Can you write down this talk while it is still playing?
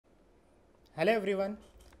Hello everyone.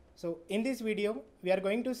 So in this video, we are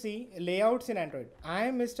going to see layouts in Android. I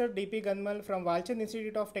am Mr. DP Gandhmal from Walchand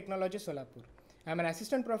Institute of Technology, Solapur. I am an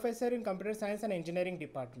assistant professor in Computer Science and Engineering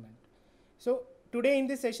department. So today in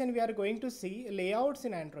this session, we are going to see layouts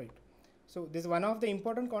in Android. So this is one of the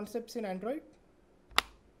important concepts in Android.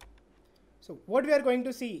 So what we are going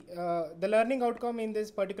to see, the learning outcome in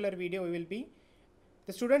this particular video will be,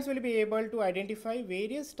 the students will be able to identify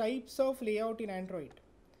various types of layout in Android.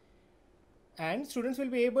 And students will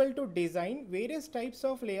be able to design various types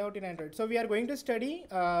of layout in Android. So we are going to study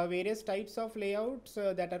various types of layouts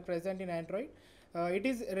that are present in Android. It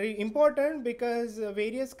is important because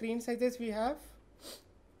various screen sizes we have.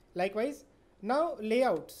 Likewise, now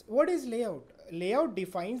layouts. What is layout? Layout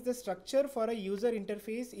defines the structure for a user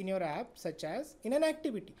interface in your app, such as in an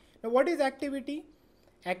activity. Now what is activity?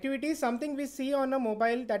 Activity is something we see on a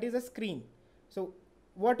mobile, that is a screen. So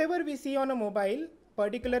whatever we see on a mobile,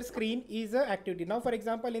 particular screen is a activity. Now for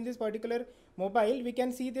example, in this particular mobile we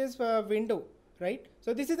can see this window, right?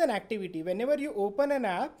 So this is an activity. Whenever you open an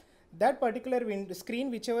app, that particular screen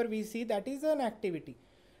whichever we see, that is an activity.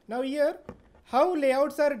 Now here, how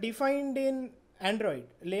layouts are defined in Android?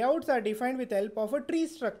 Layouts are defined with help of a tree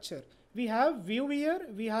structure. We have view here,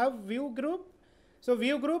 we have view group. So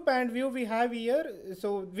view group and view we have here.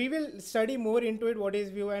 So we will study more into it, what is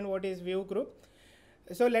view and what is view group.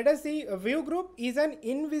 So let us see, a view group is an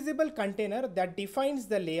invisible container that defines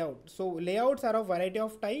the layout. So layouts are of variety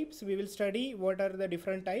of types. We will study what are the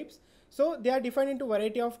different types. So they are defined into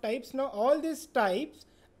variety of types. Now all these types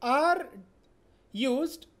are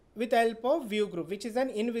used with help of view group, which is an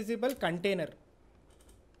invisible container.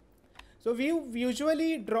 So view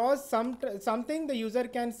usually draws something the user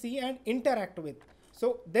can see and interact with.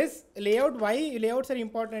 So this layout, why layouts are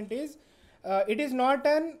important is, it is not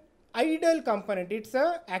an idle component, it's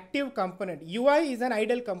a active component. UI is an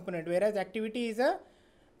idle component, whereas activity is a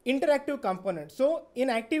interactive component. So in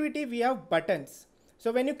activity we have buttons.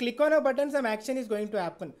 So when you click on a button, some action is going to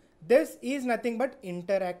happen. This is nothing but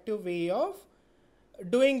interactive way of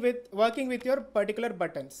working with your particular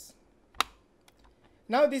buttons.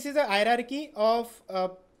 Now this is a hierarchy of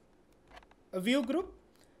a view group.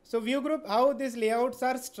 So view group, how these layouts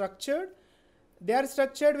are structured. They are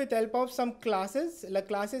structured with help of some classes. The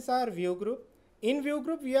classes are view group. In view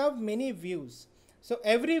group, we have many views. So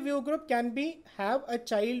every view group can have a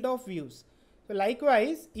child of views. So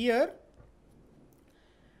likewise, here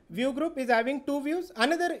view group is having two views.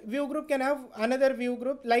 Another view group can have another view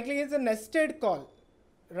group. Likely is a nested call,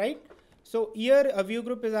 right? So here a view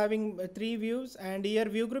group is having three views, and here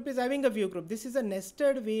view group is having a view group. This is a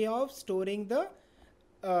nested way of storing the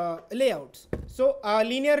layouts. So a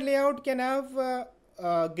linear layout can have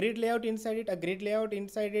a grid layout inside it. A grid layout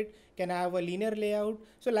inside it can have a linear layout.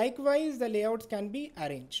 So likewise, the layouts can be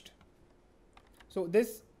arranged. So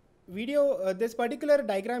this video, this particular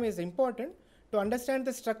diagram is important to understand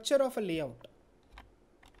the structure of a layout.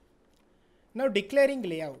 Now declaring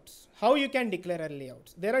layouts. How you can declare a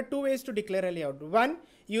layout? There are two ways to declare a layout. One,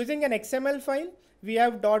 using an XML file. We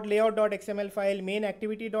have .layout.xml file, main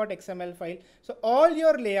activity.xml file. So all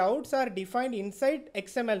your layouts are defined inside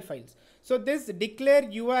XML files. So this declare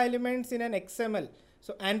UI elements in an XML.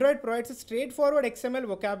 So Android provides a straightforward XML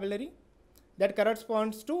vocabulary that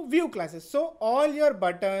corresponds to view classes. So all your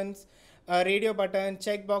buttons, radio button,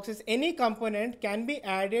 checkboxes, any component can be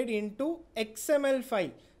added into XML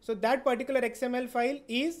file. So that particular XML file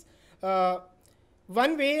is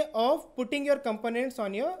one way of putting your components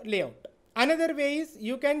on your layout. Another way is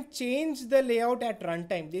you can change the layout at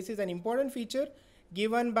runtime. This is an important feature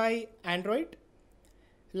given by Android.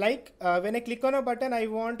 Like when I click on a button, I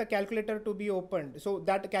want a calculator to be opened. So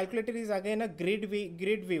that calculator is again a grid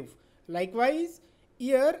view. Likewise,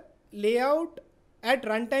 here layout at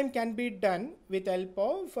runtime can be done with help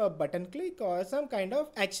of a button click or some kind of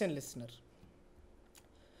action listener.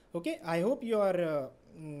 Okay, I hope you are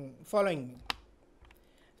following me.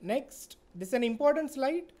 Next, this is an important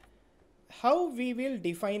slide. How we will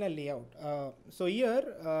define a layout. So here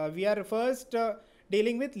we are first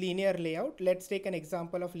dealing with linear layout. Let's take an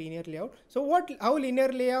example of linear layout. So how linear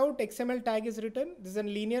layout XML tag is written? This is a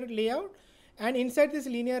linear layout, and inside this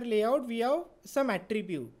linear layout we have some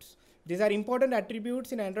attributes. These are important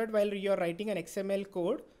attributes in Android while you are writing an XML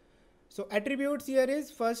code. So attributes here is,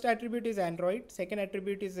 first attribute is Android, second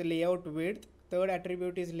attribute is layout width, third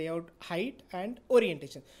attribute is layout height and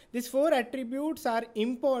orientation. These four attributes are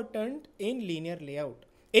important in linear layout.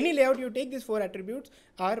 Any layout you take, these four attributes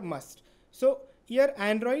are must. So here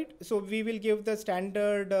Android, so we will give the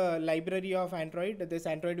standard library of Android. This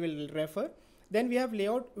Android will refer. Then we have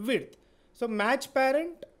layout width. So match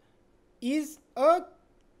parent is a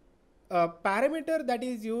parameter that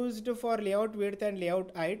is used for layout width and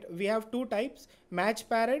layout height, we have two types, match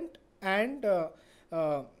parent and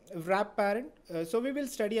wrap parent. So we will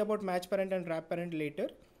study about match parent and wrap parent later.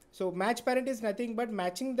 So match parent is nothing but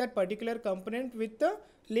matching that particular component with the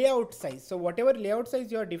layout size. So whatever layout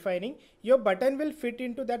size you are defining, your button will fit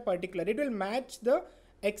into that particular. It will match the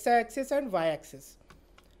x-axis and y-axis.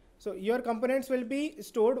 So your components will be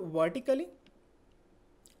stored vertically.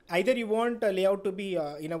 Either you want a layout to be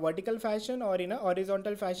in a vertical fashion or in a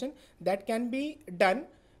horizontal fashion. That can be done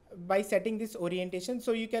by setting this orientation.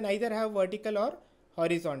 So you can either have vertical or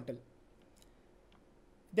horizontal.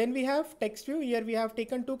 Then we have text view. Here we have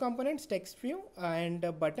taken two components, text view and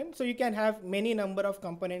a button. So you can have many number of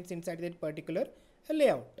components inside that particular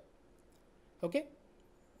layout. Okay.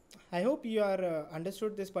 I hope you are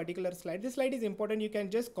understood this particular slide. This slide is important. You can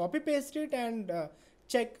just copy paste it and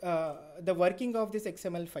check the working of this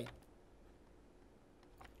XML file.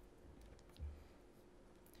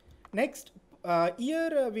 Next,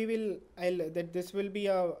 here this will be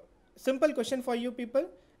a simple question for you people.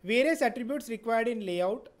 Various attributes required in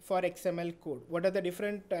layout for XML code. What are the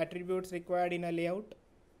different attributes required in a layout?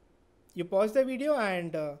 You pause the video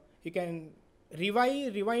and you can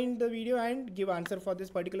rewind the video and give answer for this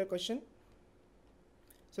particular question.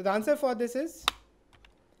 So the answer for this is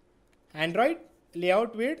Android,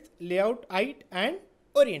 layout width, layout height and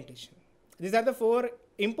orientation. These are the four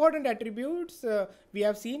important attributes we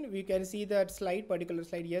have seen. We can see that slide, particular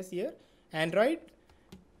slide, yes, here. Android,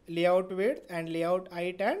 layout width and layout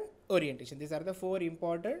height and orientation. These are the four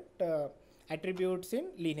important attributes in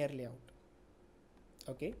linear layout.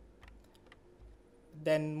 Okay.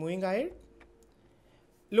 Then moving ahead,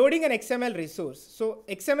 loading an XML resource. So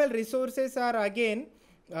XML resources are again,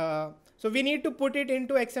 so we need to put it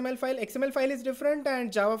into XML file. XML file is different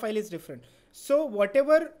and Java file is different. So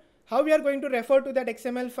how we are going to refer to that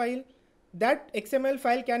XML file? That XML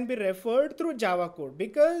file can be referred through Java code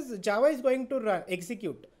because Java is going to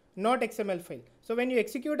execute, not XML file. So when you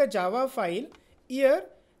execute a Java file, here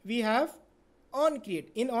we have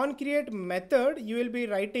onCreate. In onCreate method, you will be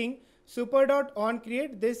writing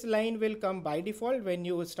super.onCreate. This line will come by default when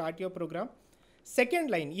you start your program. Second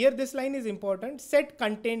line, here this line is important, set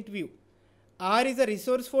content view. R is a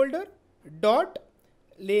resource folder, dot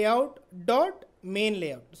layout, dot main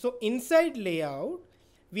layout. So inside layout,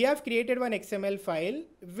 we have created one XML file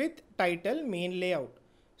with title main layout.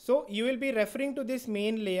 So you will be referring to this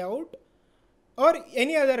main layout or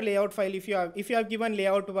any other layout file if you have given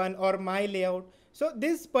layout 1 or my layout. So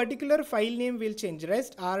this particular file name will change.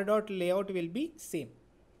 Rest r.layout will be same.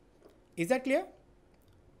 Is that clear?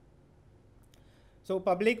 So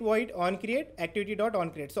public void onCreate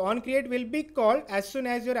activity.onCreate. So onCreate will be called as soon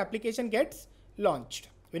as your application gets launched.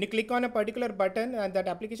 When you click on a particular button and that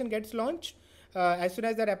application gets launched, as soon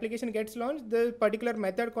as that application gets launched, the particular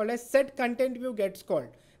method called as set content view gets called.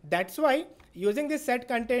 That's why using this set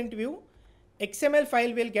content view, XML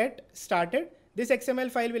file will get started. This XML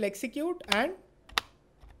file will execute and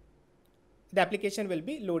the application will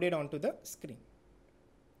be loaded onto the screen.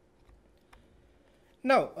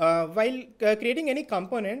 Now, while creating any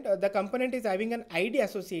component, the component is having an ID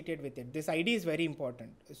associated with it. This ID is very important.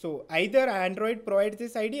 So either Android provides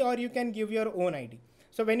this ID or you can give your own ID.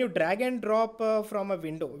 So when you drag and drop from a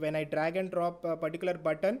window, when I drag and drop a particular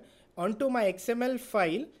button onto my XML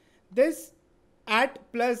file, this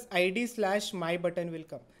 @+ ID / my button will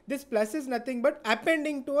come. This plus is nothing but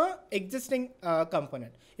appending to a existing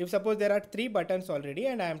component. If suppose there are 3 buttons already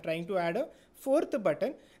and I am trying to add a 4th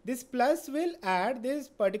button, this plus will add this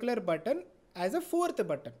particular button as a 4th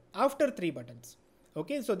button after 3 buttons.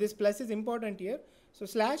 Okay, so this plus is important here. So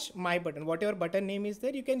 / my button, whatever button name is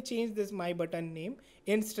there, you can change this my button name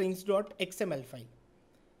in strings.xml file.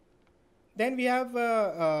 Then we have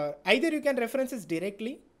either you can reference this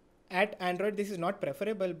directly at Android. This is not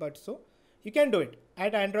preferable, but so you can do it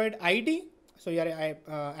at Android ID. So you are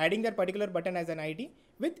adding that particular button as an ID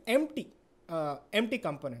with empty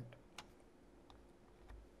component.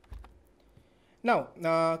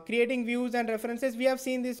 Now, creating views and references, we have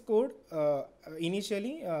seen this code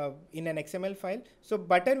initially in an XML file. So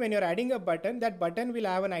button, when you're adding a button, that button will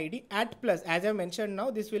have an ID @+. As I mentioned now,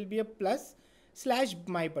 this will be a + /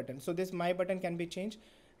 my button. So this my button can be changed.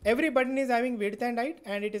 Every button is having width and height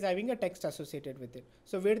and it is having a text associated with it.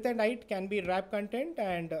 So width and height can be wrap content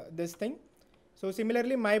and this thing. So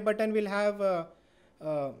similarly, my button will have,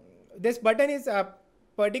 this button is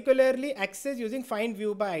particularly accessed using find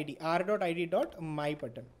view by ID, r.id.my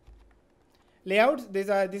button. Layouts, this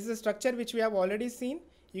is a structure which we have already seen.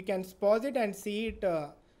 You can pause it and see it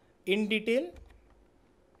in detail.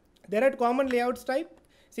 There are common layouts type.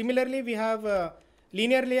 Similarly, we have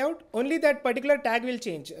linear layout, only that particular tag will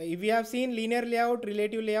change. If we have seen linear layout,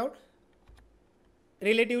 relative layout,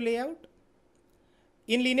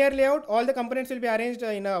 in linear layout, all the components will be arranged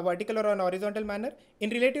in a vertical or an horizontal manner. In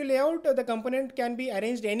relative layout, the component can be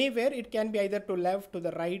arranged anywhere. It can be either to left, to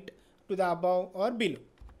the right, to the above or below.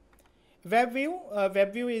 Web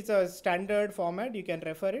view is a standard format. You can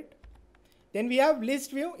refer it. Then we have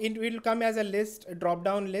list view. It will come as a list, a drop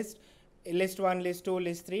down list, list 1, list 2,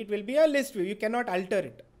 list 3. It will be a list view. You cannot alter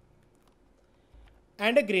it.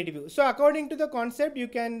 And a grid view. So according to the concept, you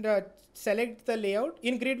can select the layout.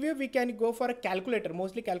 In grid view, we can go for a calculator.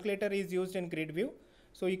 Mostly calculator is used in grid view.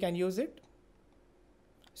 So you can use it.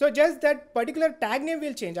 So just that particular tag name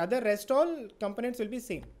will change. Other rest all components will be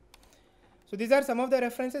same. So these are some of the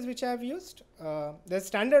references which I have used. The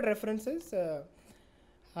standard references.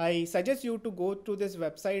 I suggest you to go to these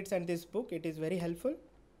websites and this book. It is very helpful.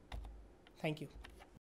 Thank you.